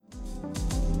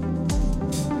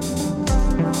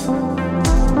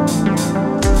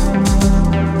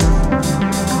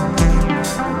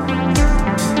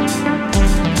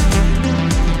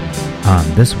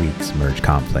On this week's Merge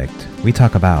Conflict, we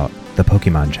talk about the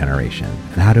Pokemon generation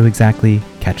and how to exactly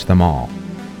catch them all,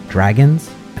 dragons,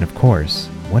 and of course,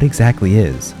 what exactly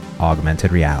is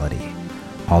augmented reality.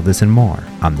 All this and more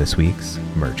on this week's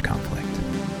Merge Conflict.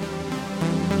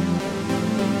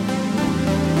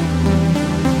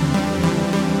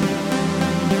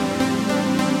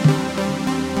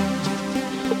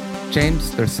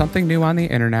 James, there's something new on the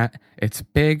internet. It's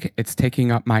big. It's taking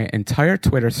up my entire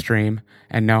Twitter stream.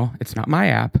 And no, it's not my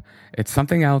app. It's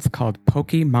something else called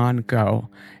Pokemon Go.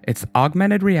 It's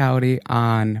augmented reality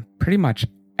on pretty much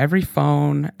every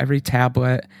phone, every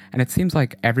tablet, and it seems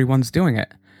like everyone's doing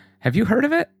it. Have you heard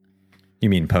of it? You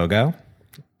mean Pogo?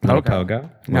 Pogo?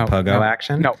 No, Pogo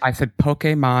action? No, I said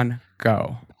Pokemon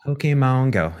Go.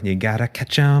 Pokemon Go. You gotta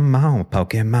catch 'em all,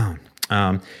 Pokemon.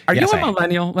 Are you a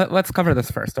millennial? Let's cover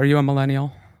this first. Are you a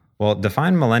millennial? Well,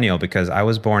 define millennial because I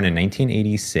was born in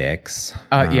 1986.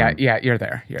 Yeah, you're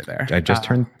there. I just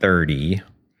turned 30.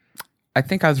 I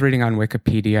think I was reading on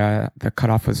Wikipedia, the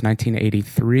cutoff was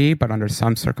 1983, but under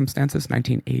some circumstances,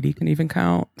 1980 can even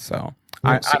count. So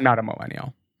I'm not a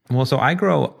millennial. Well, so I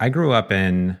grew up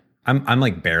in, I'm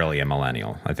like barely a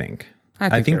millennial, I think.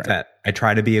 I think that I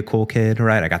try to be a cool kid,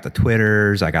 right? I got the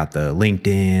Twitters, I got the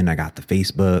LinkedIn, I got the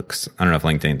Facebooks. I don't know if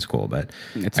LinkedIn's cool, but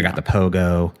I got the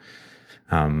Pogo.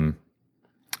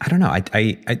 I don't know.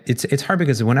 It's hard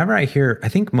because whenever I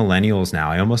think millennials now,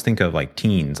 I almost think of like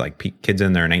teens, like kids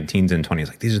in their 19s and 20s.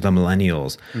 Like these are the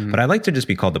millennials. Mm-hmm. But I like to just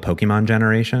be called the Pokemon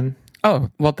generation.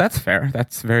 Oh, well, that's fair.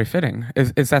 That's very fitting.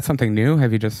 Is that something new?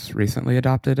 Have you just recently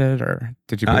adopted it, or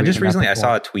did you? Just recently, I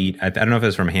saw a tweet. I don't know if it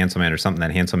was from Hanselman or something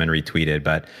that Hanselman retweeted,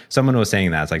 but someone was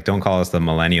saying that it's like, don't call us the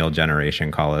millennial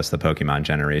generation, call us the Pokemon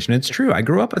generation. It's true. I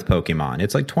grew up with Pokemon.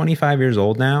 It's like 25 years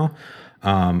old now.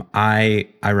 I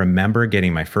remember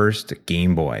getting my first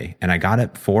Game Boy, and I got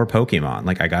it for Pokemon.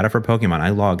 Like I got it for Pokemon. I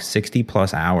logged 60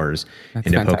 plus hours into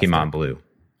fantastic. Pokemon Blue.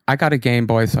 I got a Game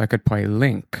Boy so I could play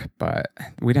Link, but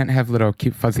we didn't have little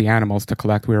cute fuzzy animals to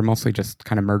collect. We were mostly just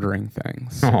kind of murdering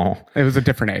things. Oh, it was a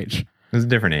different age. It was a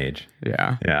different age.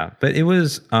 Yeah. But it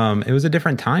was a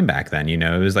different time back then. You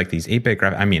know, it was like these 8-bit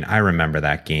graphics. I mean, I remember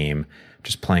that game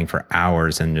just playing for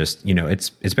hours and just, you know, it's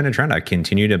been a trend. I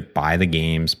continue to buy the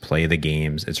games, play the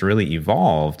games. It's really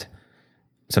evolved,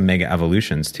 some mega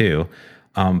evolutions too.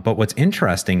 But what's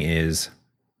interesting is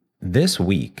this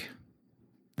week,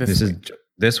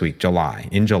 this week,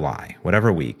 July,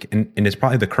 whatever week. And it's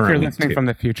probably the current week. You're listening from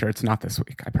the future. It's not this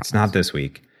week, I promise. It's not this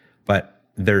week. But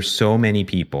there's so many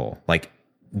people, like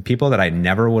people that I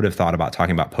never would have thought about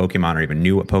talking about Pokemon or even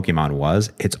knew what Pokemon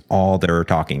was. It's all they're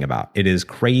talking about. It is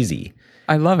crazy.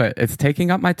 I love it. It's taking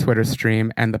up my Twitter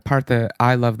stream. And the part that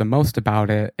I love the most about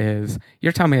it is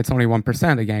you're telling me it's only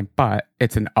 1% of the game, but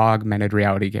it's an augmented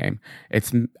reality game.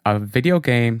 It's a video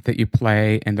game that you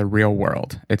play in the real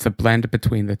world. It's a blend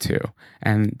between the two.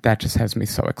 And that just has me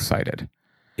so excited.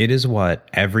 It is what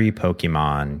every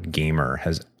Pokemon gamer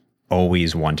has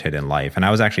always wanted in life. And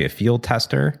I was actually a field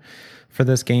tester for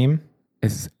this game.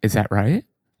 Is that right?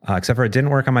 Except for it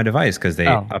didn't work on my device because they,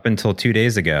 up until 2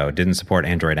 days ago, didn't support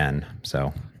Android N.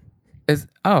 So,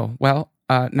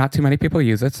 not too many people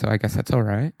use it, so I guess that's all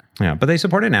right. Yeah, but they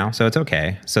support it now, so it's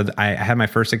okay. So I had my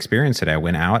first experience today. I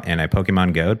went out and I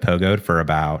Pokemon Pogoed for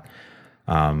about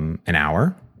an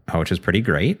hour, which is pretty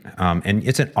great. And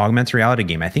it's an augmented reality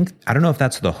game. I don't know if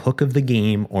that's the hook of the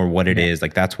game or what it is.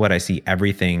 Like that's what I see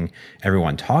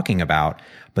everyone talking about.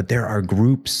 But there are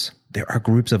groups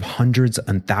of hundreds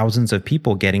and thousands of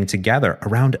people getting together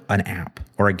around an app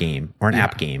or a game or an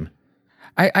app game.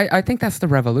 I think that's the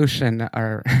revolution,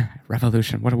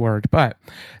 what a word, but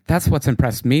that's what's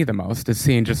impressed me the most is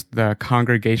seeing just the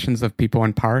congregations of people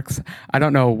in parks. I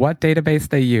don't know what database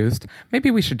they used. Maybe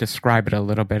we should describe it a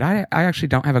little bit. I actually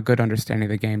don't have a good understanding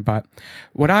of the game, but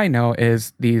what I know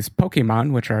is these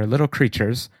Pokemon, which are little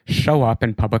creatures, show up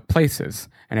in public places.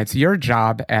 And it's your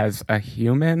job as a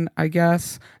human, I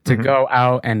guess, to go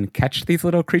out and catch these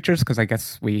little creatures because I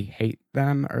guess we hate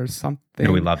them or something.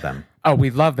 No, we love them. Oh, we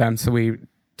love them. So we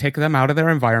take them out of their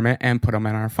environment and put them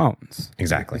in our phones.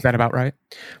 Exactly. Is that about right?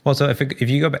 Well, so if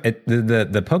you go back,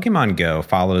 the Pokemon Go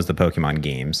follows the Pokemon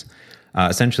games.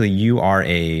 Essentially, you are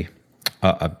a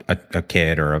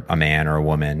kid or a man or a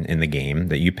woman in the game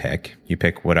that you pick. You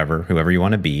pick whoever you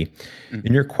want to be. Mm-hmm.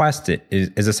 And your quest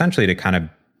is essentially to kind of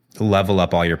level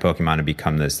up all your Pokemon and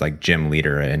become this like gym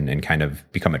leader and kind of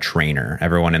become a trainer.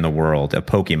 Everyone in the world of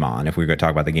Pokemon, if we're going to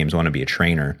talk about the games, want to be a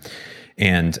trainer.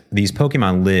 And these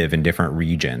Pokemon live in different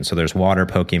regions. So there's water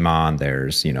Pokemon,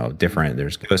 there's,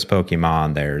 there's ghost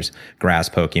Pokemon, there's grass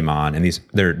Pokemon, and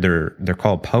they're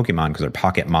called Pokemon because they're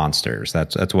pocket monsters.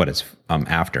 That's what it's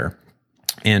after.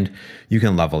 And you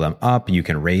can level them up, you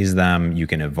can raise them, you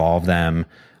can evolve them.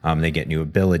 They get new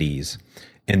abilities.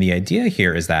 And the idea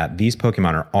here is that these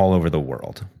Pokemon are all over the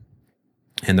world.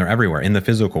 And they're everywhere in the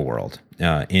physical world.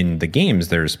 In the games,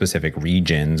 there's specific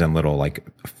regions and little like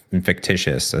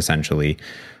fictitious, essentially,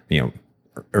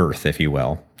 Earth, if you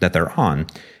will, that they're on.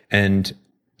 And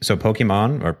so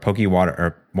Pokemon or Pokewater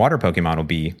or water Pokemon will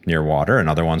be near water, and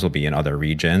other ones will be in other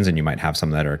regions, and you might have some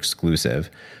that are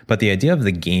exclusive. But the idea of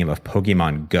the game of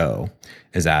Pokemon Go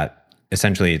is that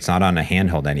essentially it's not on a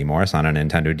handheld anymore. It's not on a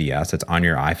Nintendo DS. It's on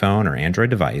your iPhone or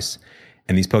Android device.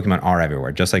 And these Pokemon are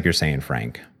everywhere, just like you're saying,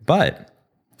 Frank. But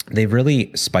they've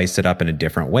really spiced it up in a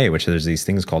different way, which there's these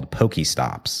things called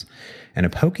Pokestops. And a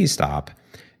Pokestop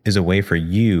is a way for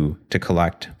you to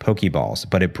collect Pokeballs,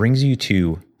 but it brings you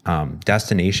to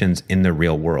destinations in the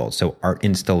real world. So art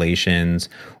installations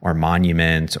or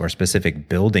monuments or specific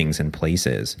buildings and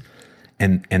places.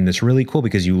 And it's really cool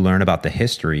because you learn about the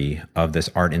history of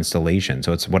this art installation.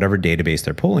 So it's whatever database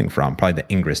they're pulling from, probably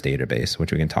the Ingress database,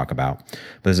 which we can talk about.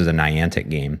 But this is a Niantic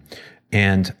game.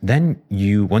 And then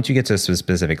once you get to a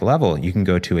specific level, you can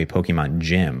go to a Pokemon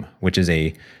gym, which is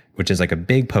like a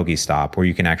big Pokestop where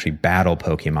you can actually battle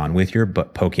Pokemon with your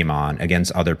Pokemon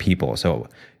against other people. So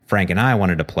Frank and I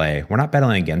wanted to play. We're not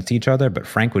battling against each other, but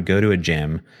Frank would go to a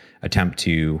gym, attempt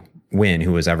to win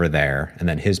who was ever there, and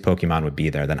then his Pokemon would be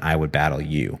there. Then I would battle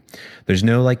you. There's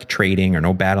no like trading or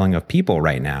no battling of people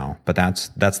right now, but that's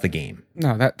the game.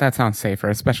 No, that sounds safer,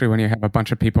 especially when you have a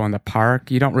bunch of people in the park.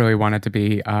 You don't really want it to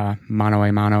be mano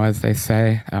a mano, as they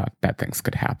say. Bad things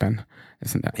could happen,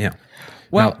 isn't that? Yeah.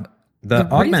 Well, now,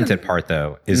 the augmented part,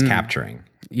 though, is capturing.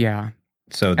 Yeah.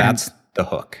 So that's the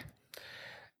hook.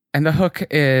 And the hook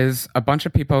is a bunch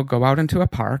of people go out into a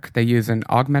park. They use an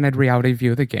augmented reality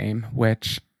view of the game,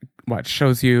 which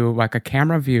shows you like a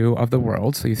camera view of the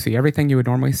world. So you see everything you would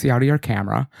normally see out of your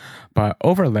camera, but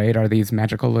overlaid are these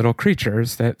magical little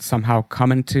creatures that somehow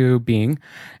come into being.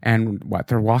 And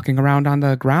they're walking around on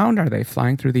the ground? Are they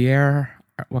flying through the air?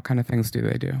 What kind of things do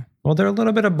they do? Well, they're a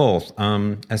little bit of both.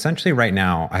 Essentially, right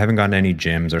now, I haven't gone to any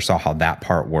gyms or saw how that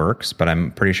part works, but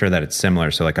I'm pretty sure that it's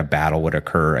similar. So, like a battle would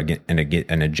occur in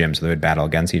a gym, so they would battle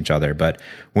against each other. But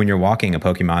when you're walking, a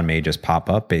Pokemon may just pop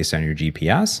up based on your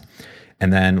GPS,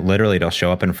 and then literally it'll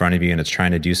show up in front of you, and it's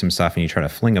trying to do some stuff, and you try to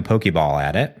fling a Pokeball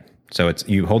at it. So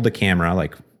you hold the camera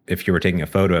like if you were taking a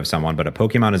photo of someone, but a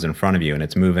Pokemon is in front of you and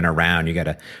it's moving around. You got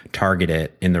to target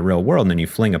it in the real world, and then you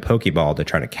fling a Pokeball to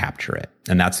try to capture it.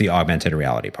 And that's the augmented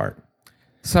reality part.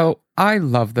 So I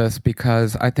love this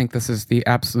because I think this is the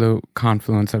absolute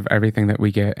confluence of everything that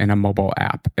we get in a mobile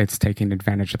app. It's taking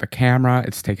advantage of the camera.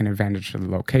 It's taking advantage of the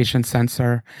location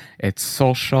sensor. It's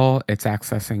social. It's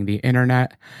accessing the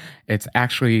internet. It's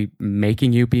actually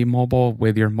making you be mobile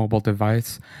with your mobile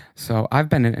device. So I've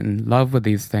been in love with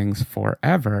these things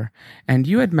forever. And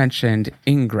you had mentioned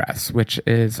Ingress, which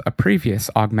is a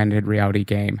previous augmented reality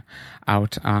game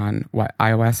out on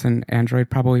iOS and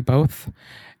Android, probably both.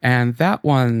 And that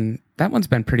one's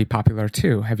been pretty popular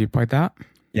too. Have you played that?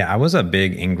 Yeah, I was a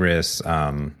big Ingress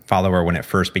follower when it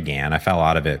first began. I fell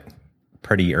out of it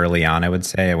pretty early on, I would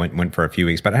say. I went for a few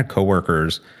weeks, but I had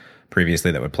coworkers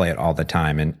previously that would play it all the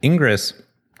time. And Ingress,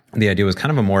 the idea was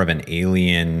kind of more of an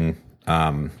alien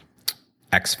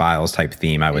X-Files type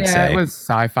theme, I would say. Yeah, it was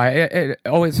sci-fi. It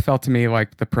always felt to me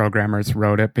like the programmers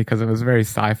wrote it because it was very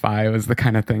sci-fi. It was the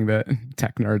kind of thing that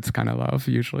tech nerds kind of love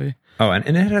usually. Oh, and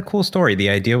it had a cool story. The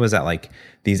idea was that like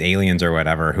these aliens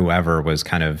or whoever was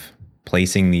kind of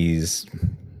placing these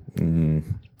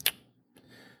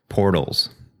portals.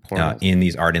 In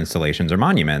these art installations or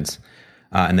monuments.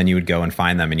 And then you would go and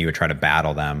find them and you would try to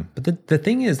battle them. But the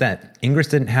thing is that Ingress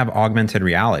didn't have augmented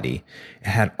reality. It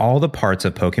had all the parts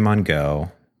of Pokemon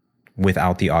Go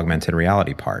without the augmented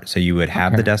reality part. So you would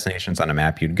have the destinations on a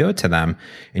map, you'd go to them,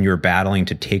 and you were battling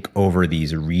to take over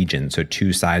these regions. So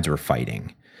two sides were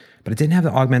fighting. But it didn't have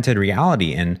the augmented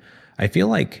reality. And I feel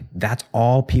like that's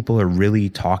all people are really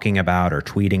talking about or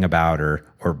tweeting about, or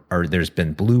there's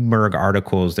been Bloomberg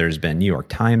articles, there's been New York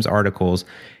Times articles.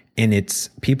 And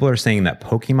people are saying that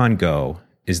Pokemon Go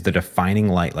is the defining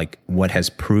light, like what has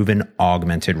proven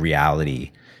augmented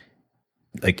reality,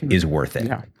 like is worth it.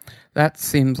 Yeah, that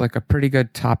seems like a pretty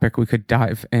good topic we could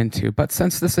dive into. But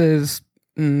since this is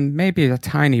maybe a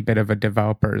tiny bit of a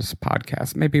developer's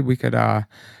podcast, maybe we could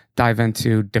dive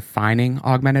into defining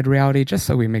augmented reality just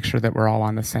so we make sure that we're all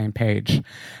on the same page.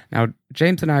 Now,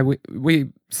 James and I, we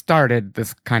started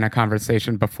this kind of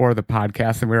conversation before the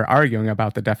podcast and we were arguing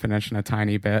about the definition a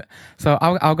tiny bit. So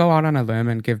I'll go out on a limb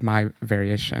and give my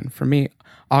variation. For me,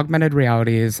 augmented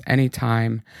reality is any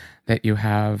time that you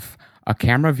have a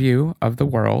camera view of the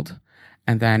world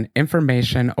and then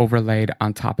information overlaid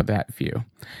on top of that view.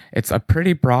 It's a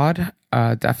pretty broad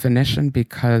definition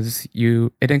because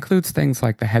it includes things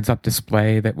like the heads-up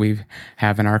display that we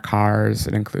have in our cars.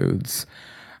 It includes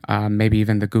maybe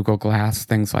even the Google Glass,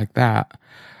 things like that.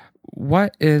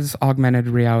 What is augmented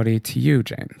reality to you,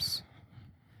 James?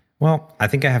 Well, I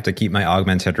think I have to keep my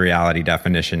augmented reality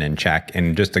definition in check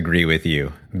and just agree with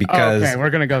you because... Okay,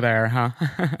 we're going to go there, huh?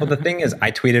 Well, the thing is,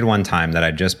 I tweeted one time that I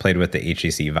just played with the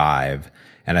HTC Vive,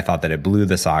 and I thought that it blew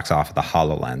the socks off of the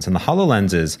HoloLens. And the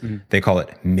HoloLens is, they call it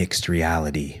mixed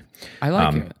reality. I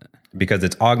like it. Because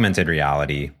it's augmented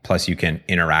reality, plus you can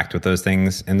interact with those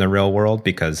things in the real world,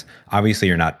 because obviously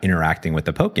you're not interacting with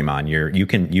the Pokemon.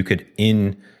 You could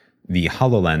in the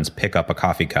HoloLens pick up a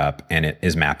coffee cup, and it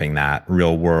is mapping that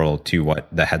real world to what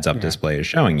the heads-up display is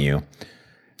showing you.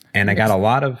 And I got a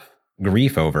lot of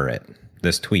grief over it,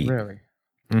 this tweet. Really?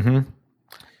 Mm-hmm.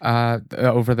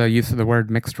 Over the use of the word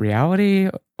mixed reality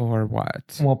or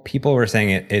what? Well, people were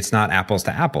saying it's not apples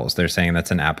to apples. They're saying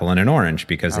that's an apple and an orange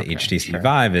because the HTC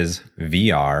Vive is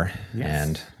VR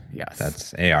and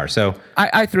that's AR. So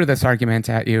I threw this argument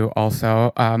at you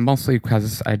also, mostly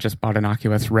because I just bought an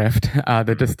Oculus Rift.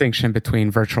 The distinction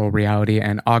between virtual reality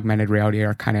and augmented reality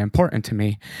are kind of important to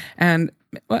me. And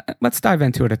let's dive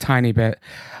into it a tiny bit.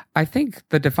 I think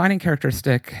the defining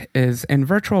characteristic is in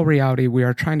virtual reality, we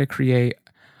are trying to create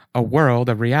a world,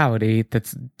 a reality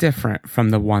that's different from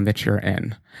the one that you're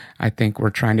in. I think we're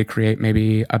trying to create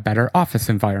maybe a better office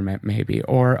environment, maybe,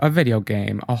 or a video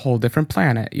game, a whole different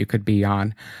planet you could be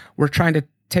on. We're trying to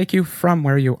take you from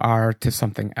where you are to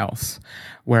something else.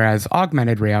 Whereas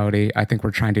augmented reality, I think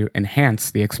we're trying to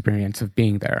enhance the experience of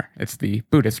being there. It's the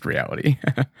Buddhist reality.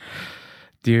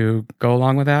 Do you go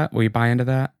along with that? Will you buy into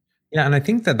that? Yeah, and I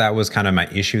think that was kind of my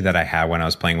issue that I had when I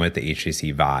was playing with the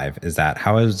HTC Vive, is that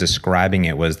how I was describing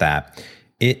it was that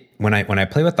when I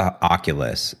play with the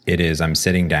Oculus, I'm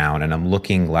sitting down and I'm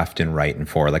looking left and right and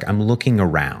forward, like I'm looking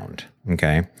around,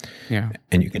 okay? Yeah.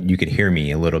 And you could hear me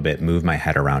a little bit move my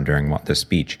head around during the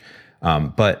speech.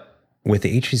 But with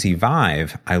the HTC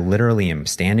Vive, I literally am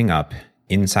standing up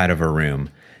inside of a room,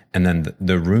 and then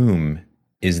the room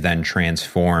is then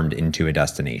transformed into a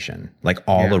destination, like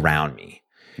all around me.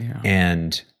 Yeah.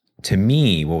 And to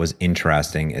me, what was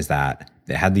interesting is that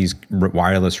it had these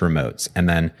wireless remotes, and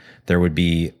then there would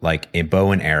be like a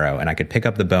bow and arrow, and I could pick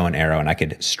up the bow and arrow and I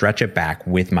could stretch it back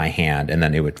with my hand, and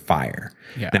then it would fire.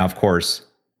 Yeah. Now, of course,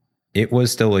 it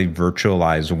was still a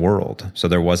virtualized world, so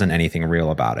there wasn't anything real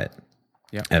about it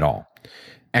at all.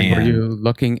 And were you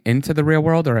looking into the real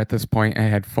world, or at this point it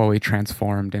had fully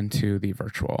transformed into the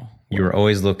virtual world? You were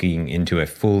always looking into a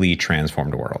fully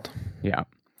transformed world. Yeah.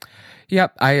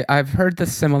 Yep, I've heard the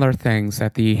similar things,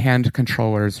 that the hand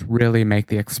controllers really make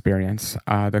the experience.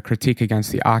 The critique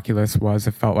against the Oculus was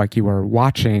it felt like you were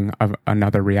watching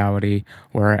another reality,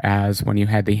 whereas when you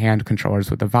had the hand controllers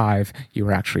with the Vive, you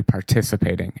were actually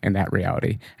participating in that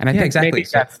reality. And I think maybe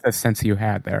that's the sense you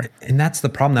had there. And that's the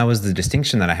problem. That was the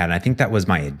distinction that I had. And I think that was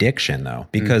my addiction, though,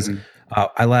 because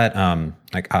I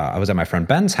was at my friend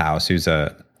Ben's house, who's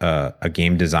a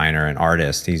game designer and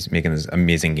artist. He's making this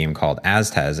amazing game called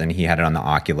Aztez, and he had it on the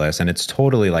Oculus, and it's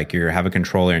totally like you have a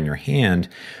controller in your hand,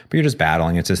 but you're just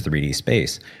battling. It's this 3D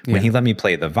space. When he let me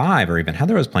play the Vive, or even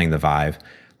Heather was playing the Vive,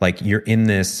 like you're in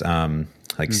this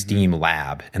Steam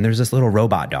lab, and there's this little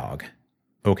robot dog.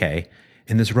 Okay.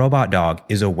 And this robot dog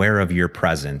is aware of your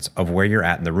presence, of where you're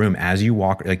at in the room as you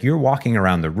walk, like you're walking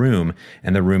around the room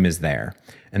and the room is there.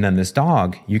 And then this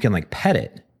dog, you can like pet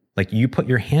it. Like you put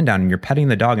your hand down and you're petting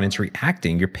the dog and it's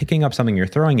reacting. You're picking up something, you're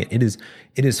throwing it. It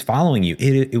is following you.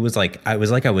 It was like I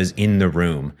was in the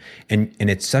room, and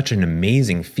it's such an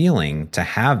amazing feeling to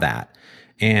have that.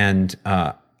 And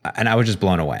I was just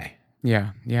blown away.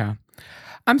 Yeah.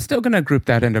 I'm still going to group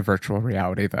that into virtual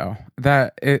reality, though.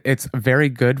 That it's very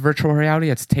good virtual reality.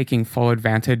 It's taking full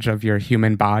advantage of your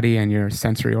human body and your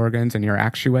sensory organs and your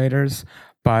actuators,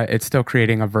 but it's still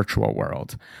creating a virtual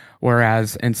world.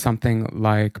 Whereas in something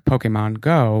like Pokemon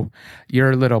Go,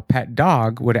 your little pet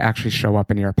dog would actually show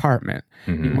up in your apartment.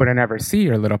 You wouldn't ever see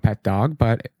your little pet dog,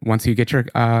 but once you get your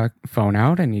phone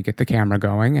out and you get the camera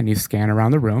going and you scan around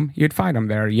the room, you'd find him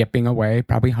there yipping away,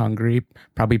 probably hungry,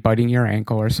 probably biting your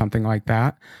ankle or something like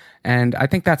that. And I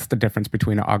think that's the difference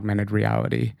between augmented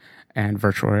reality and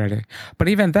virtual reality. But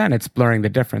even then, it's blurring the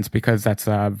difference because that's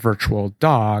a virtual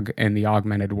dog in the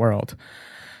augmented world.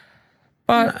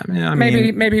 But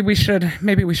maybe we should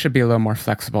be a little more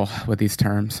flexible with these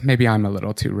terms. Maybe I'm a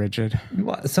little too rigid.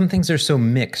 Well, some things are so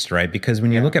mixed, right? Because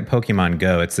when you look at Pokemon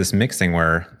Go, it's this mixing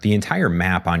where the entire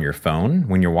map on your phone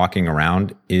when you're walking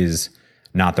around is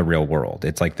not the real world.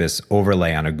 It's like this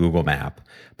overlay on a Google map.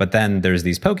 But then there's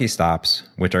these Pokestops,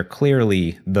 which are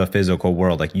clearly the physical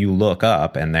world. Like you look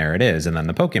up and there it is, and then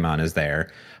the Pokemon is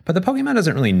there. But the Pokemon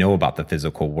doesn't really know about the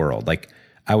physical world. Like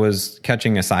I was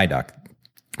catching a Psyduck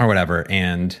or whatever,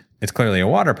 and it's clearly a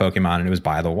water Pokemon and it was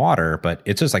by the water, but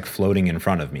it's just like floating in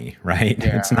front of me, right?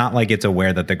 Yeah. It's not like it's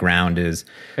aware that the ground is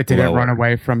It didn't run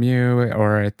away from you,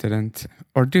 or it didn't,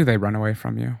 or do they run away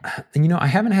from you? And, I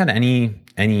haven't had any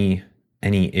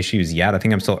issues yet. I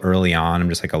think I'm still early on. I'm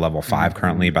just like a level 5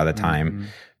 currently. By the time,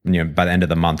 by the end of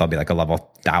the month, I'll be like a level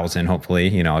 1,000,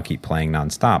 hopefully. I'll keep playing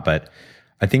nonstop. But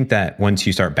I think that once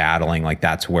you start battling, like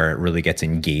that's where it really gets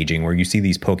engaging, where you see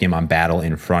these Pokemon battle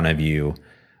in front of you.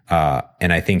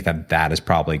 And I think that is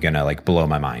probably going to like blow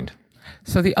my mind.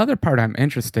 So the other part I'm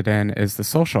interested in is the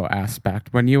social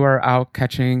aspect. When you were out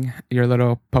catching your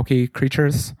little Poke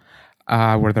creatures,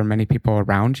 were there many people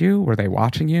around you? Were they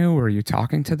watching you? Were you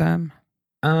talking to them?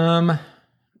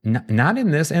 Not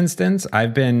in this instance. I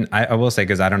will say,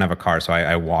 because I don't have a car, so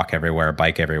I walk everywhere,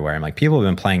 bike everywhere. And like people have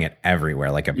been playing it everywhere,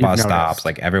 like at bus stops,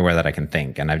 like everywhere that I can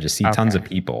think. And I just see tons of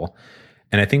people.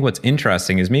 And I think what's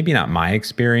interesting is maybe not my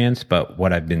experience, but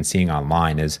what I've been seeing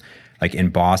online is like in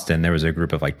Boston, there was a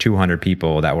group of like 200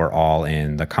 people that were all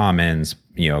in the Commons,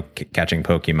 catching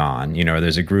Pokemon.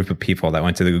 There's a group of people that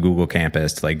went to the Google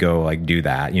campus to like go like do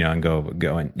that, and go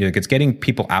and it's getting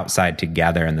people outside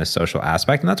together in this social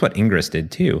aspect. And that's what Ingress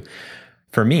did too.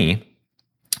 For me,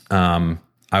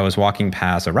 I was walking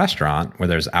past a restaurant where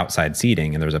there's outside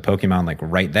seating and there was a Pokemon like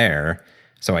right there.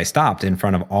 So I stopped in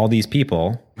front of all these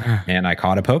people and I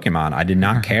caught a Pokemon. I did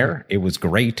not care. It was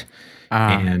great.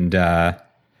 And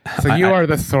so you are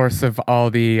the source of all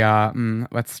the,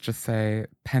 let's just say,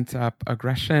 pent-up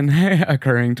aggression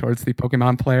occurring towards the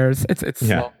Pokemon players. It's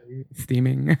slowly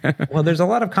steaming. Well, there's a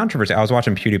lot of controversy. I was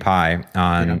watching PewDiePie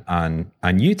on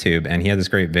YouTube, and he had this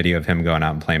great video of him going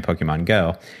out and playing Pokemon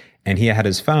Go. And he had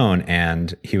his phone,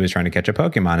 and he was trying to catch a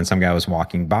Pokemon, and some guy was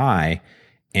walking by.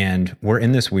 And we're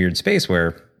in this weird space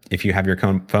where if you have your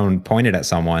phone pointed at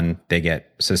someone, they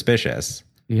get suspicious.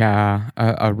 Yeah,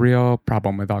 a real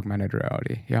problem with augmented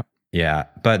reality. Yep. Yeah,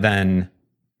 but then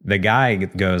the guy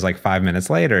goes like 5 minutes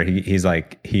later.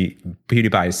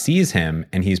 PewDiePie sees him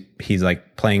and he's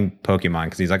like playing Pokemon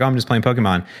because he's like, oh, I'm just playing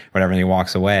Pokemon, whatever. And he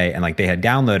walks away, and like they had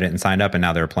downloaded it and signed up, and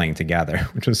now they're playing together,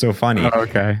 which was so funny. Oh,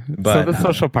 okay, but so the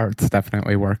social part's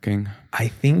definitely working. I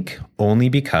think only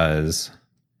because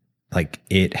like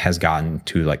it has gotten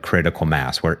to like critical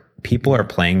mass where people are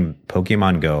playing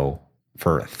Pokemon Go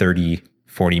for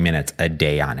 30-40 minutes a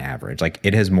day on average. Like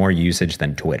it has more usage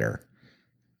than Twitter.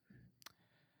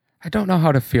 I don't know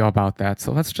how to feel about that,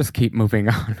 so let's just keep moving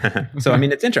on. So, I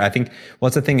mean, it's interesting. I think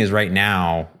what's the thing is right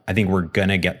now, I think we're going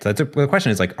to get to the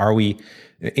question is like, are we,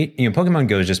 Pokemon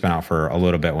Go has just been out for a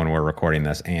little bit when we're recording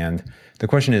this. And the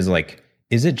question is like,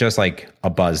 is it just like a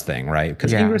buzz thing, right?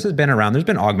 Because Ingress has been around. There's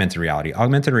been augmented reality.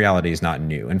 Augmented reality is not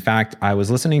new. In fact, I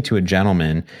was listening to a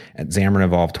gentleman at Xamarin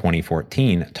Evolve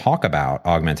 2014 talk about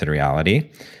augmented reality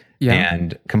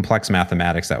and complex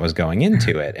mathematics that was going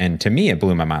into it. And to me, it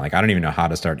blew my mind. Like, I don't even know how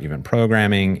to start even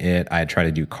programming it. I had tried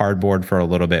to do Cardboard for a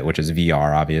little bit, which is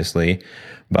VR, obviously,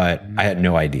 but I had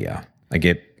no idea. Like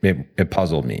it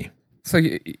puzzled me. So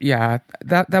yeah,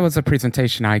 that was a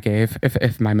presentation I gave,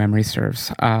 if my memory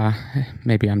serves.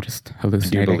 Maybe I'm just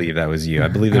hallucinating. I do believe that was you. I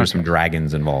believe there were some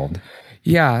dragons involved.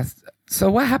 Yeah. So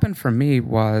what happened for me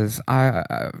was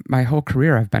my whole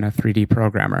career I've been a 3D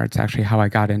programmer. It's actually how I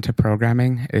got into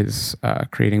programming, is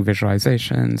creating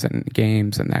visualizations and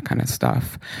games and that kind of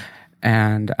stuff.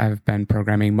 And I've been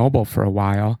programming mobile for a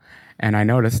while. And I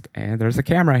noticed, there's a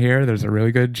camera here. There's a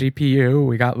really good GPU.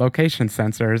 We got location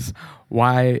sensors.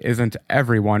 Why isn't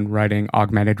everyone writing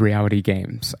augmented reality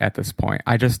games at this point?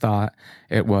 I just thought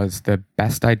it was the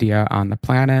best idea on the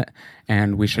planet,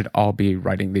 and we should all be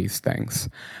writing these things.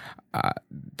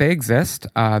 They exist.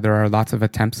 There are lots of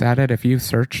attempts at it. If you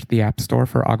search the App Store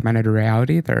for augmented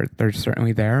reality, they're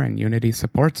certainly there, and Unity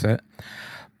supports it.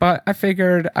 But I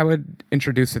figured I would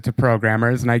introduce it to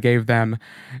programmers, and I gave them,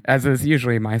 as is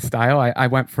usually my style, I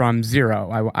went from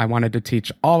zero. I wanted to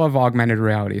teach all of augmented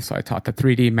reality. So I taught the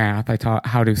 3D math. I taught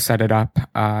how to set it up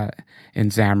in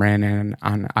Xamarin and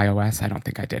on iOS. I don't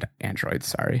think I did Android,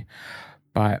 sorry.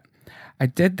 But I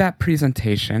did that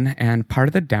presentation, and part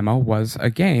of the demo was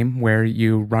a game where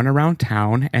you run around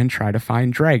town and try to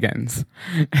find dragons.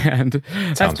 And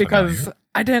that's because familiar.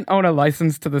 I didn't own a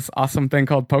license to this awesome thing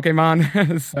called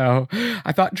Pokemon. So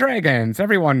I thought, dragons,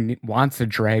 everyone wants a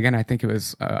dragon. I think it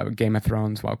was Game of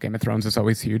Thrones. Well, Game of Thrones is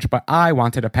always huge, but I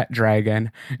wanted a pet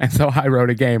dragon. And so I wrote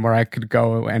a game where I could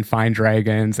go and find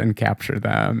dragons and capture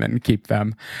them and keep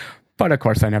them. But of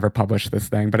course, I never published this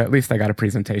thing, but at least I got a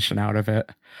presentation out of it.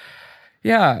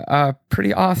 Yeah,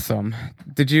 pretty awesome.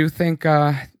 Did you think,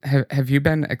 have you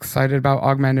been excited about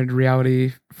augmented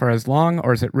reality for as long,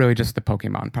 or is it really just the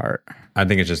Pokemon part? I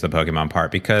think it's just the Pokemon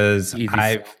part because Easy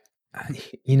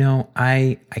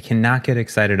I cannot get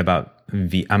excited about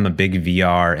I'm a big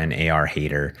VR and AR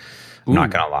hater. I'm not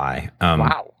gonna lie.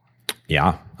 Wow.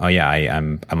 Yeah. Oh yeah.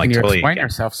 I'm like Can you totally explain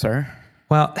yourself, sir?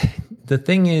 Well, the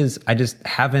thing is, I just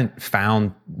haven't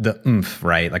found the oomph,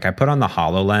 right? Like I put on the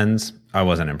HoloLens, I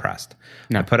wasn't impressed.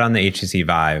 No. I put on the HTC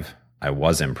Vive, I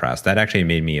was impressed. That actually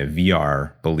made me a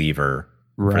VR believer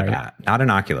for that. Not an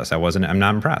Oculus. I'm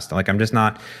not impressed. Like I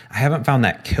haven't found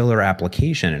that killer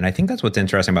application. And I think that's what's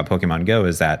interesting about Pokemon Go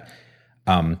is that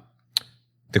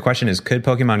the question is, could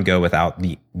Pokemon Go without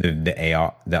the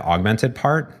AR, the augmented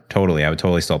part? Totally. I would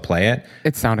totally still play it.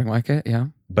 It's sounding like it, yeah.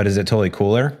 But is it totally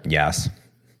cooler? Yes.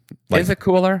 Is it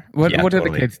cooler? What do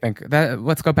totally. the kids think?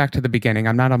 Let's go back to the beginning.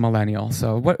 I'm not a millennial,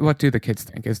 so what do the kids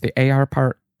think? Is the AR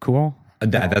part cool?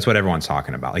 That's what everyone's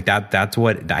talking about. Like that's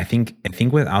what I think. I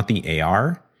think without the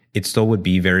AR, it still would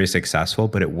be very successful,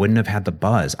 but it wouldn't have had the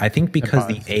buzz. I think because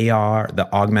the AR,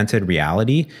 the augmented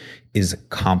reality, is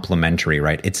complementary,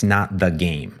 right? It's not the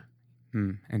game.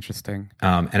 Interesting.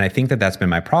 And I think that's been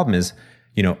my problem is,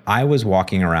 I was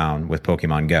walking around with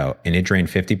Pokemon Go and it drained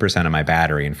 50% of my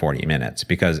battery in 40 minutes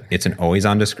because it's an always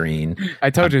on the screen. I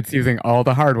told you it's using all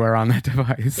the hardware on that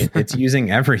device. It's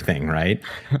using everything, right?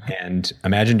 And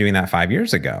imagine doing that 5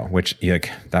 years ago, which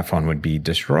that phone would be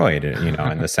destroyed, and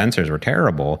the sensors were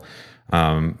terrible.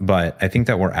 But I think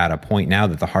that we're at a point now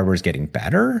that the hardware is getting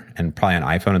better, and probably on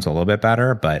iPhone it's a little bit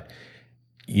better, but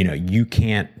you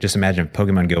can't just imagine if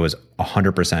Pokemon Go was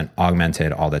 100%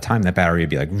 augmented all the time, that battery would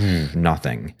be like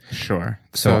nothing. Sure.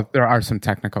 So there are some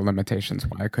technical limitations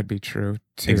why it could be true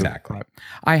too. Exactly. But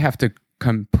I have to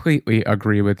completely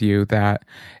agree with you that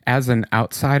as an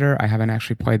outsider, I haven't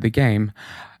actually played the game.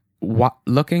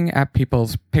 Looking at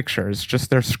people's pictures,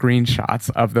 just their screenshots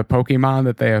of the Pokemon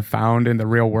that they have found in the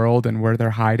real world and where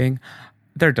they're hiding,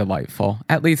 they're delightful.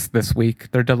 At least this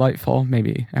week, they're delightful.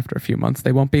 Maybe after a few months,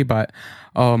 they won't be. But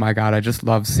oh my God, I just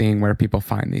love seeing where people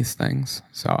find these things.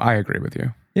 So I agree with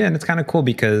you. Yeah, and it's kind of cool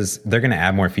because they're going to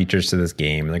add more features to this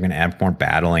game. They're going to add more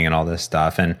battling and all this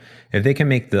stuff. And if they can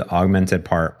make the augmented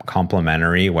part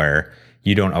complementary, where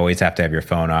you don't always have to have your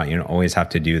phone out, you don't always have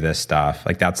to do this stuff,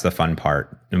 like that's the fun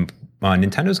part.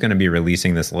 Nintendo's going to be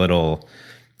releasing this little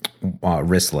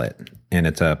wristlet, and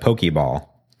it's a Pokeball.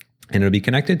 And it'll be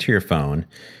connected to your phone.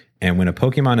 And when a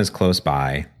Pokemon is close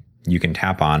by, you can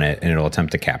tap on it and it'll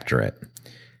attempt to capture it.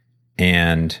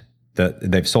 And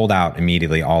they've sold out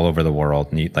immediately all over the world.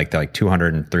 They're like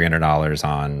 $200 and $300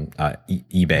 on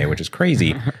eBay, which is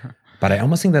crazy. But I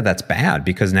almost think that's bad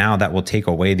because now that will take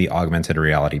away the augmented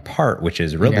reality part, which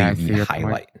is really the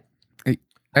highlight.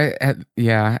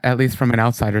 At least from an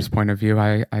outsider's point of view,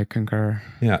 I concur.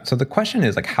 Yeah. So the question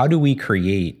is how do we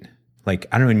create, I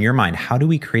don't know, in your mind, how do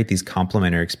we create these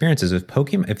complementary experiences if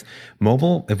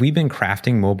we've been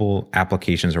crafting mobile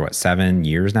applications for 7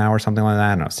 years now or something like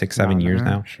that? I don't know, 6, 7 years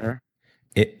now. Sure.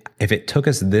 If it took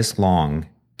us this long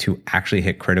to actually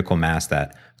hit critical mass,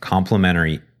 that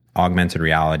complementary augmented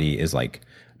reality is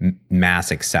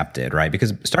mass accepted, right?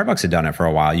 Because Starbucks had done it for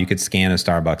a while. You could scan a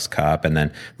Starbucks cup and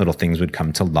then little things would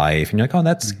come to life. And you're like, oh,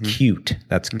 that's cute.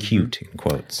 That's cute, in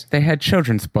quotes. They had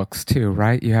children's books too,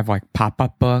 right? You have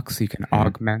pop-up books. You can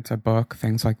augment a book,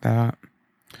 things like that.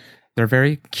 They're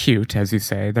very cute, as you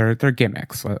say. They're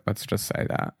gimmicks. Let's just say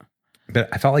that. But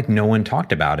I felt like no one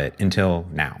talked about it until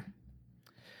now.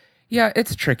 Yeah,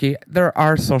 it's tricky. There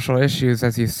are social issues,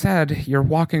 as you said. You're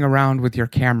walking around with your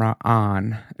camera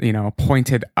on,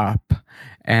 pointed up.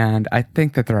 And I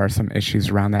think that there are some issues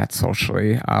around that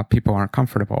socially. People aren't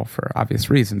comfortable for obvious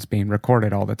reasons being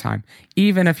recorded all the time.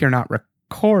 Even if you're not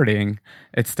recording,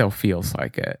 it still feels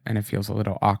like it, and it feels a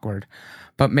little awkward.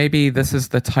 But maybe this is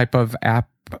the type of app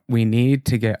we need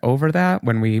to get over that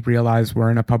when we realize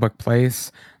we're in a public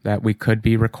place, that we could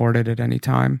be recorded at any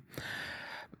time.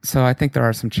 So I think there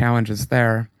are some challenges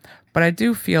there. But I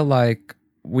do feel like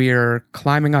we're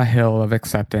climbing a hill of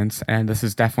acceptance, and this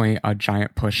is definitely a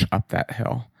giant push up that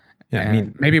hill. Yeah,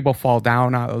 and maybe we'll fall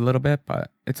down a little bit, but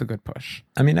it's a good push.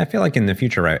 I feel like in the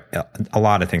future, right, a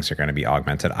lot of things are going to be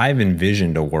augmented. I've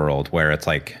envisioned a world where it's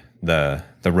like the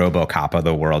RoboCop of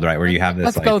the world, right, where you have this.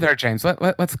 Let's go there, James.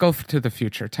 Let's go to the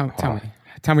future. Tell me.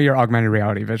 Tell me your augmented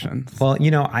reality visions. Well,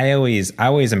 I always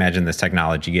imagine this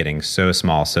technology getting so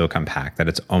small, so compact that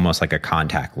it's almost like a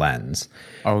contact lens.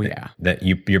 Oh yeah. That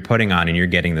you're putting on and you're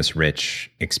getting this rich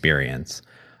experience.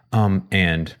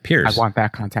 And I Pierce. want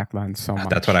that contact lens so much.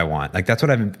 That's what I want. Like, that's what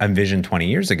I've envisioned 20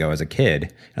 years ago as a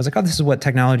kid. I was like, oh, this is what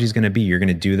technology is going to be. You're going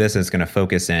to do this and it's going to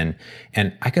focus in.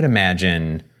 And I could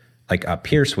imagine like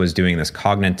Pierce was doing this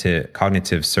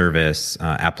cognitive service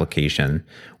application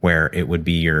where it would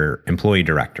be your employee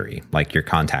directory, like your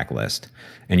contact list.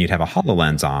 And you'd have a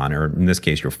HoloLens on, or in this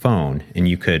case, your phone, and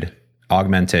you could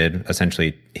augmented,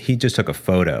 essentially, he just took a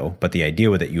photo, but the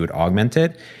idea with it, you would augment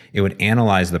it, it would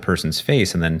analyze the person's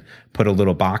face and then put a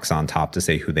little box on top to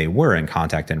say who they were and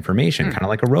contact information, kind of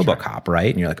like a RoboCop, right?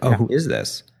 And you're like, oh, who is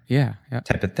this? Yeah.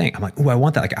 Type of thing. I'm like, oh, I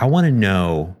want that. Like, I want to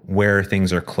know where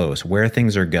things are close, where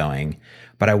things are going,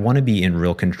 but I want to be in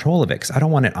real control of it because I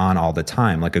don't want it on all the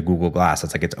time, like a Google Glass.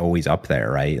 It's like it's always up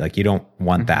there, right? Like you don't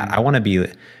want that. I want to be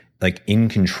like in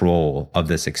control of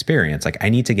this experience. Like I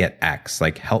need to get X,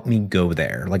 like help me go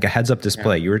there. Like a heads up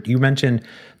display. Yeah. You mentioned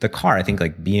the car. I think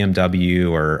like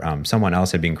BMW or someone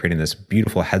else had been creating this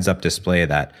beautiful heads up display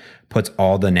that puts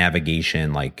all the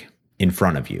navigation like in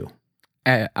front of you.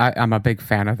 I'm a big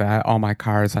fan of that. All my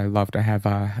cars, I love to have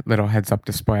a little heads up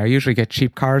display. I usually get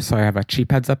cheap cars, so I have a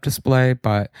cheap heads up display,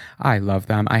 but I love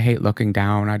them. I hate looking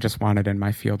down. I just want it in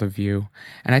my field of view.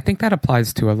 And I think that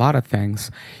applies to a lot of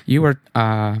things.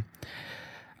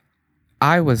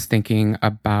 I was thinking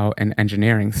about an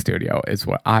engineering studio is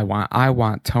what I want. I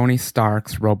want Tony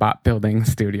Stark's robot building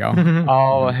studio.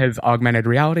 All his augmented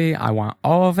reality. I want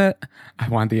all of it. I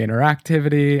want the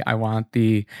interactivity. I want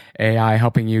the AI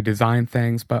helping you design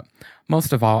things. But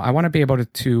most of all, I want to be able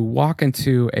to walk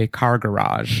into a car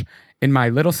garage in my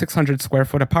little 600 square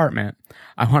foot apartment.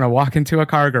 I want to walk into a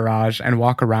car garage and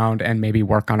walk around and maybe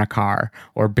work on a car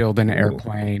or build an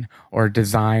airplane or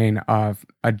design of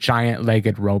a giant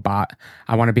legged robot.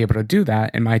 I want to be able to do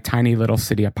that in my tiny little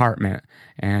city apartment.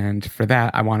 And for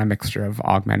that, I want a mixture of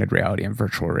augmented reality and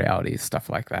virtual reality, stuff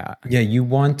like that. Yeah, you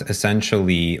want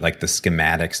essentially like the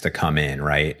schematics to come in,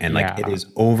 right? And like it is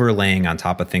overlaying on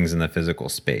top of things in the physical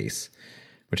space,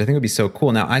 which I think would be so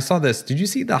cool. Now, I saw this. Did you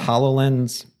see the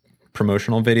HoloLens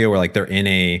promotional video where like they're in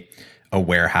a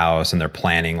warehouse and they're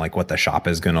planning like what the shop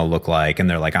is going to look like, and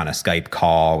they're like on a Skype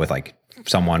call with like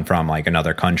someone from like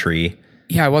another country?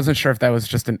 Yeah, I wasn't sure if that was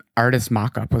just an artist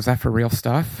mock-up. Was that for real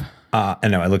stuff? No,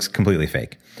 it looks completely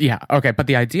fake. Yeah, okay, but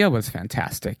the idea was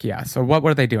fantastic. Yeah, so what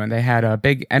were they doing? They had a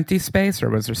big empty space, or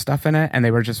was there stuff in it, and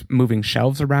they were just moving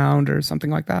shelves around or something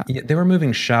like that? Yeah, they were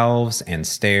moving shelves and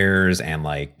stairs, and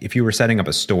like if you were setting up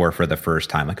a store for the first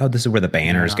time, like, oh, this is where the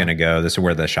banner is going to go, this is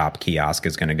where the shop kiosk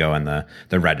is going to go, and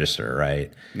the register,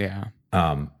 right? Yeah.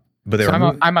 But they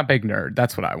I'm a big nerd.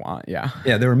 That's what I want. Yeah.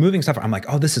 Yeah, they were moving stuff. I'm like,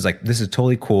 oh, this is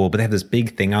totally cool. But they have this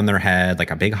big thing on their head, like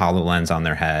a big HoloLens on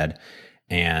their head.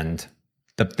 And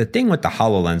the thing with the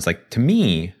HoloLens, like to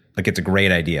me, like it's a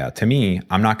great idea. To me,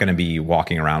 I'm not going to be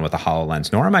walking around with a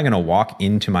HoloLens, nor am I going to walk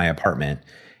into my apartment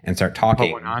and start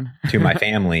talking to my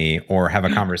family or have a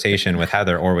conversation with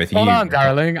Heather or with you. Hold on,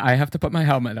 darling. I have to put my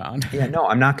helmet on. Yeah, no,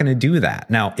 I'm not going to do that.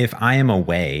 Now, if I am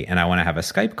away and I want to have a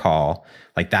Skype call,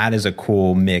 like that is a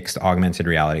cool mixed augmented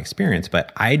reality experience.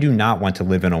 But I do not want to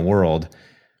live in a world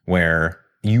where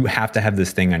you have to have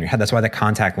this thing on your head. That's why the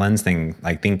contact lens thing,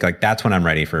 I think like that's when I'm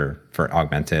ready for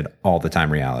augmented all the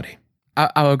time reality.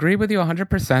 I'll agree with you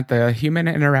 100%. The human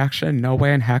interaction, no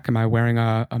way in heck am I wearing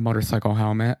a motorcycle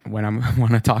helmet when I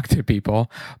want to talk to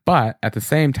people. But at the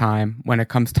same time, when it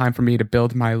comes time for me to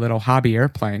build my little hobby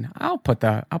airplane, I'll put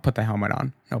the helmet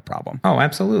on. No problem. Oh,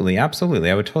 absolutely.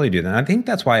 Absolutely. I would totally do that. And I think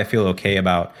that's why I feel okay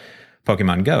about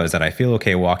Pokemon Go, is that I feel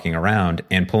okay walking around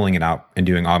and pulling it out and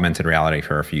doing augmented reality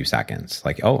for a few seconds.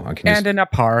 Like, oh, I can And in a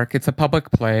park, it's a public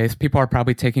place. People are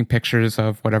probably taking pictures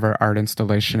of whatever art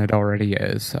installation it already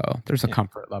is. So there's a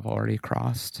comfort level already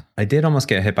crossed. I did almost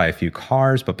get hit by a few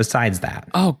cars, but besides that.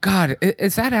 Oh, God.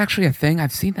 Is that actually a thing?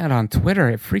 I've seen that on Twitter.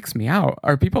 It freaks me out.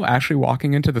 Are people actually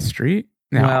walking into the street?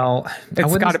 No. Well,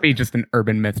 it's got to be just an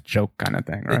urban myth joke kind of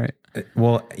thing, right?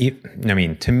 I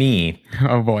mean, to me...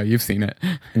 Oh, boy, you've seen it.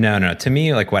 No. To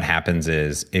me, like what happens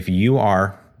is if you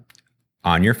are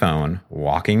on your phone,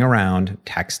 walking around,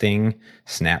 texting,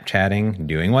 Snapchatting,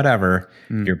 doing whatever,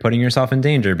 you're putting yourself in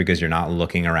danger because you're not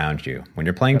looking around you. When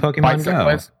you're playing Pokemon Go...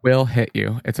 bicyclist will hit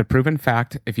you. It's a proven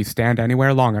fact. If you stand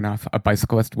anywhere long enough, a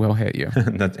bicyclist will hit you.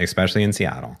 Especially in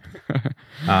Seattle.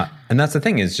 And that's the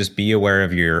thing, is just be aware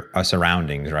of your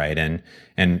surroundings, right?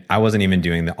 And I wasn't even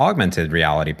doing the augmented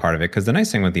reality part of it, because the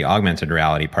nice thing with the augmented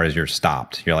reality part is you're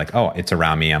stopped. You're like, oh, it's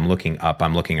around me. I'm looking up.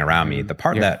 I'm looking around me. The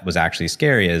part that was actually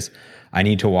scary is I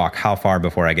need to walk how far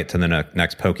before I get to the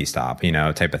next Pokestop,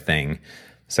 type of thing.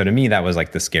 So to me, that was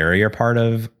like the scarier part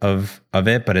of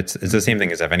it. But it's the same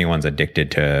thing as if anyone's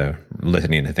addicted to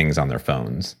listening to things on their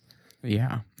phones.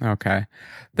 Yeah. Okay.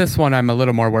 This one I'm a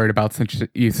little more worried about since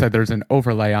you said there's an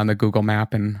overlay on the Google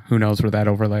map and who knows where that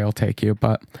overlay will take you.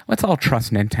 But let's all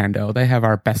trust Nintendo. They have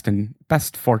our best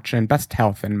fortune, best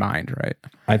health in mind, right?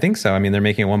 I think so. I mean, they're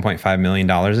making $1.5 million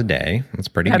a day. That's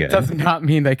pretty good. That does not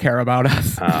mean they care about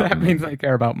us. That means they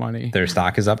care about money. Their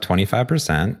stock is up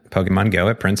 25%. Pokemon Go,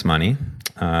 it prints money.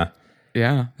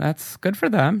 Yeah, that's good for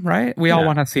them, right? We all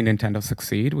want to see Nintendo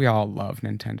succeed. We all love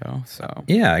Nintendo, so.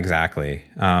 Yeah, exactly.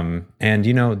 And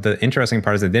the interesting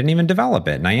part is that they didn't even develop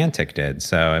it. Niantic did,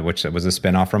 which was a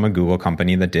spinoff from a Google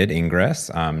company that did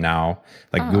Ingress. Now,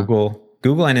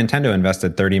 Google and Nintendo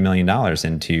invested $30 million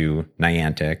into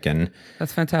Niantic, and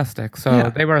that's fantastic. So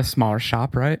they were a smaller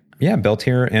shop, right? Yeah, built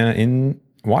here in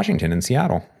Washington, in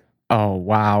Seattle. Oh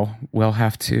wow! We'll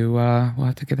have to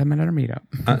get them in at a meetup.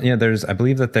 I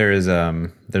believe that there's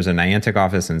a Niantic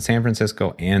office in San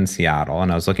Francisco and Seattle,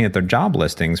 and I was looking at their job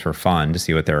listings for fun to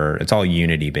see what it's all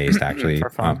Unity based actually. For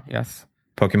fun, yes.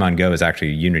 Pokemon Go is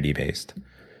actually Unity based,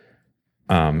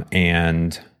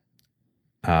 and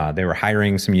they were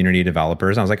hiring some Unity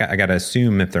developers. I was like, I got to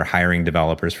assume if they're hiring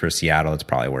developers for Seattle, it's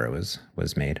probably where it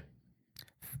was made.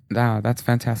 Wow, that's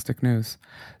fantastic news.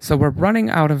 So we're running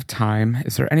out of time.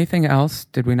 Is there anything else?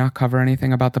 Did we not cover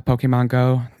anything about the Pokemon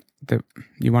Go that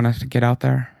you want us to get out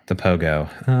there? The Pogo.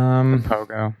 The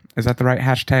Pogo. Is that the right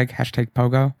hashtag? Hashtag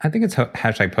Pogo? I think it's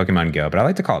hashtag Pokemon Go, but I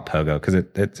like to call it Pogo because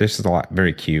it's just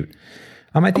very cute.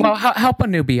 I think. Well, help a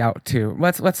newbie out too.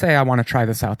 Let's say I want to try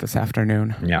this out this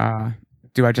afternoon. Yeah.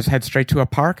 Do I just head straight to a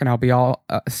park and I'll be all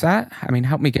set? I mean,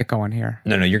 help me get going here.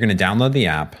 No, you're going to download the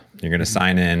app. You're going to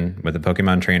sign in with a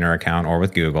Pokemon Trainer account or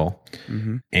with Google.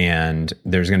 Mm-hmm. And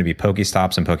there's going to be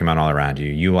Pokestops and Pokemon all around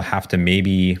you. You will have to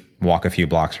maybe walk a few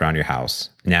blocks around your house.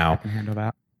 Now, I can handle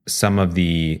that.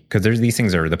 Because there's these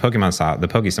things the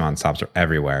Pokemon stops are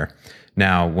everywhere.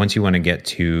 Now, once you want to get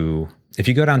to, if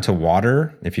you go down to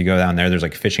water, if you go down there's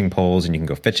like fishing poles and you can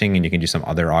go fishing and you can do some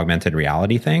other augmented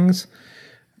reality things.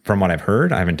 From what I've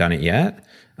heard, I haven't done it yet.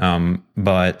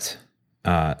 But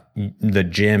the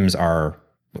gyms are.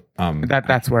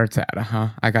 That's where it's at, huh?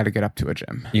 I got to get up to a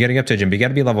gym. You got to get up to a gym, but you got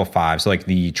to be level 5. So like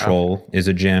the Troll is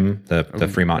a gym, the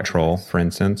Fremont Troll, for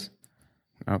instance.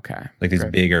 Okay. Like these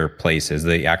bigger places.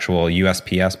 The actual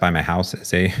USPS by my house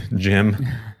is a gym.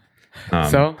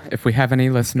 So if we have any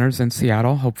listeners in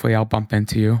Seattle, hopefully I'll bump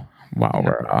into you while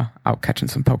we're out catching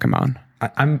some Pokemon.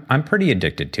 I'm pretty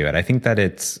addicted to it. I think that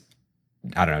it's,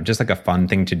 I don't know, just like a fun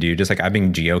thing to do. Just like I've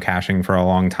been geocaching for a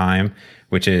long time,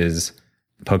 which is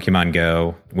Pokemon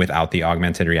Go without the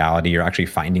augmented reality. You're actually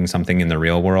finding something in the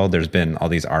real world. There's been all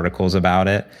these articles about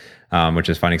it, which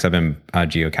is funny because I've been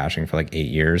geocaching for like 8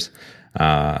 years.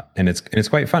 And it's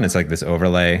quite fun. It's like this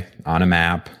overlay on a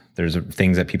map. There's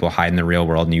things that people hide in the real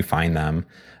world and you find them.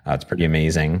 It's pretty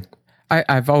amazing.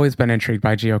 I've always been intrigued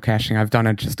by geocaching. I've done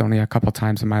it just only a couple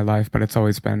times in my life, but it's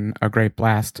always been a great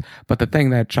blast. But the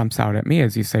thing that jumps out at me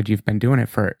is you said you've been doing it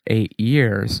for 8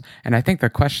 years. And I think the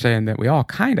question that we all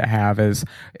kind of have is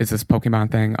this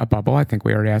Pokemon thing a bubble? I think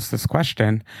we already asked this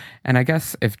question. And I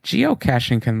guess if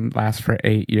geocaching can last for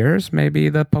 8 years, maybe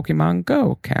the Pokemon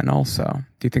Go can also.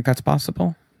 Do you think that's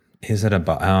possible? Is it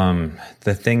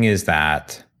the thing is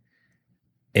that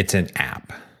it's an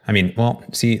app. I mean, well,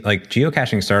 see, like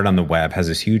geocaching started on the web, has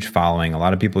this huge following. A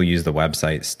lot of people use the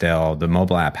website still. The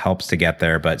mobile app helps to get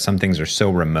there, but some things are so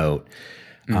remote.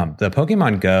 The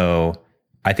Pokemon Go,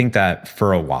 I think that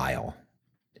for a while,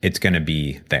 it's going to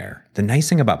be there. The nice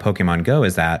thing about Pokemon Go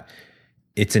is that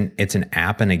it's an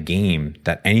app and a game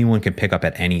that anyone can pick up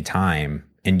at any time.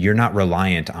 And you're not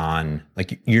reliant on,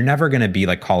 like, you're never going to be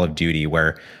like Call of Duty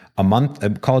where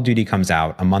Call of Duty comes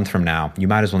out a month from now, you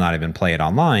might as well not even play it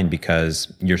online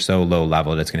because you're so low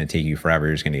level that it's going to take you forever.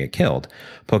 You're just going to get killed.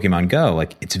 Pokemon Go,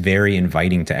 like, it's very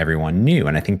inviting to everyone new.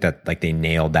 And I think that like they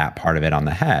nailed that part of it on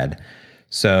the head.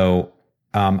 So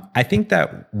I think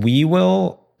that we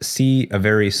will see a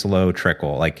very slow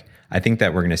trickle. Like, I think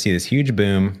that we're going to see this huge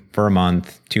boom for a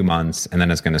month, 2 months, and then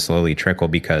it's going to slowly trickle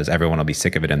because everyone will be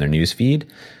sick of it in their news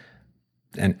feed.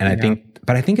 And I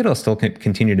think it'll still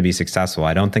continue to be successful.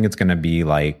 I don't think it's going to be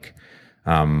like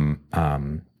the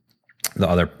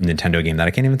other Nintendo game that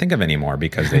I can't even think of anymore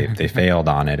because they failed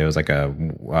on it. It was like a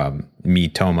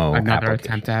Miitomo another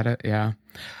attempt at it. Yeah.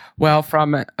 Well,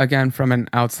 from an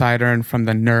outsider and from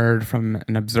the nerd, from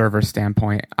an observer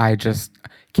standpoint, I just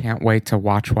can't wait to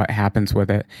watch what happens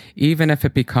with it. Even if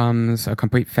it becomes a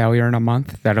complete failure in a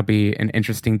month, that'll be an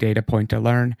interesting data point to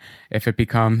learn. If it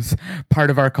becomes part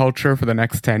of our culture for the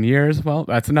next 10 years, well,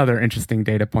 that's another interesting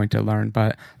data point to learn.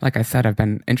 But like I said, I've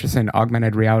been interested in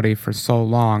augmented reality for so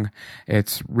long.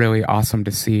 It's really awesome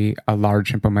to see a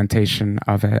large implementation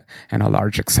of it and a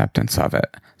large acceptance of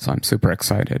it. So I'm super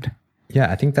excited. Yeah,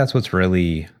 I think that's what's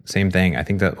really, same thing. I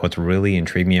think that what's really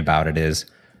intrigued me about it is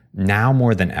now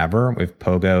more than ever, if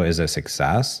Pogo is a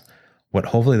success, what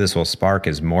hopefully this will spark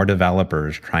is more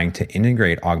developers trying to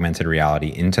integrate augmented reality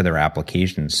into their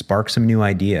applications, spark some new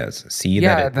ideas.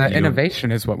 The innovation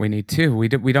is what we need too. We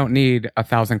don't need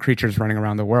 1,000 creatures running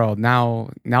around the world. Now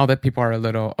that people are a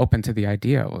little open to the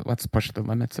idea, let's push the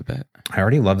limits a bit. I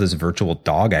already love this virtual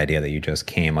dog idea that you just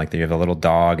came. Like you have a little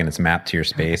dog and it's mapped to your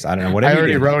space. I don't know. I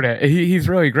already wrote it. He's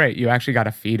really great. You actually got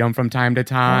to feed him from time to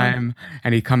time,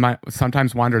 and he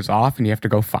sometimes wanders off, and you have to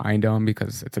go find him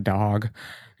because it's a dog.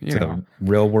 The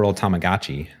real world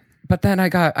Tamagotchi. But then I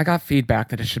got feedback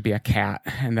that it should be a cat,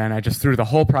 and then I just threw the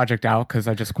whole project out because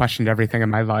I just questioned everything in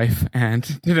my life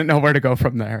and didn't know where to go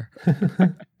from there.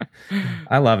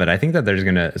 I love it. I think that there's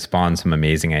going to spawn some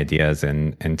amazing ideas,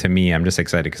 and to me, I'm just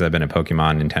excited because I've been a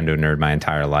Pokemon Nintendo nerd my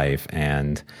entire life,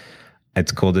 and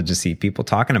it's cool to just see people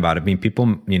talking about it. I mean, people,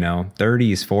 30s,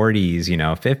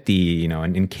 40s, 50,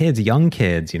 and kids, young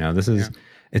kids.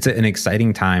 It's an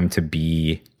exciting time to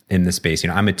be in the space.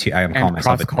 I'm calling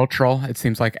myself cross-cultural. It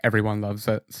seems like everyone loves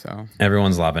it. So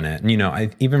everyone's loving it.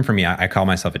 And, even for me, I call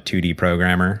myself a 2D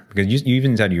programmer because you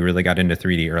even said you really got into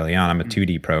 3D early on. I'm a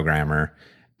 2D programmer,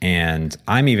 and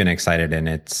I'm even excited, and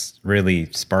it's really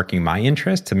sparking my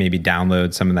interest to maybe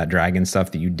download some of that Dragon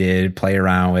stuff that you did, play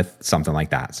around with something like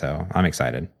that. So I'm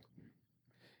excited.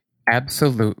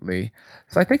 Absolutely.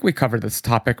 So I think we covered this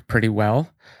topic pretty well.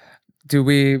 Do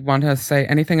we want to say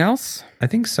anything else? I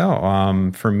think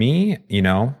so. For me,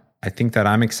 I think that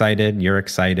I'm excited. You're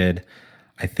excited.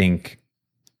 I think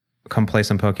come play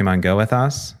some Pokemon Go with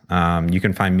us. You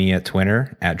can find me at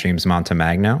Twitter at James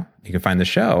Montemagno. You can find the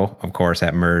show, of course,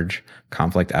 at Merge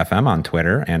Conflict FM on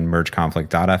Twitter and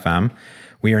mergeconflict.fm.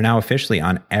 We are now officially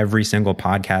on every single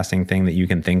podcasting thing that you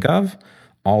can think of,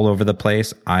 all over the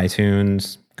place: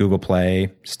 iTunes, Google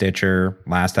Play, Stitcher,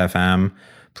 Last.fm.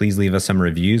 Please leave us some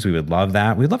reviews. We would love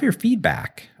that. We'd love your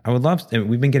feedback.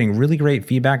 We've been getting really great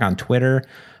feedback on Twitter,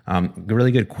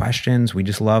 really good questions. We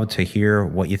just love to hear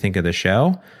what you think of the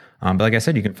show. But like I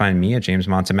said, you can find me at James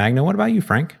Montemagno. What about you,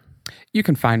 Frank? You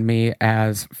can find me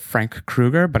as Frank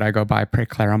Kruger, but I go by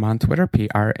Praeclarum on Twitter,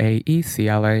 Praeclarum.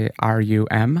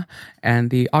 And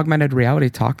the augmented reality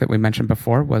talk that we mentioned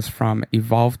before was from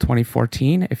Evolve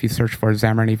 2014. If you search for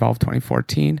Xamarin Evolve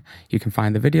 2014, you can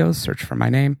find the videos, search for my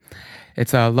name.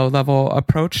 It's a low-level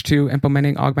approach to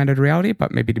implementing augmented reality,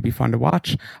 but maybe to be fun to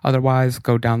watch. Otherwise,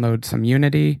 go download some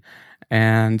Unity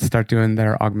and start doing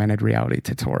their augmented reality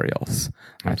tutorials.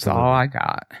 That's all I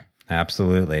got.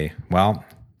 Absolutely. Well,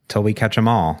 till we catch them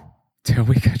all.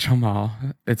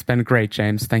 It's been great,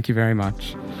 James. Thank you very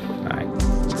much. All right.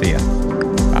 See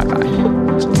ya.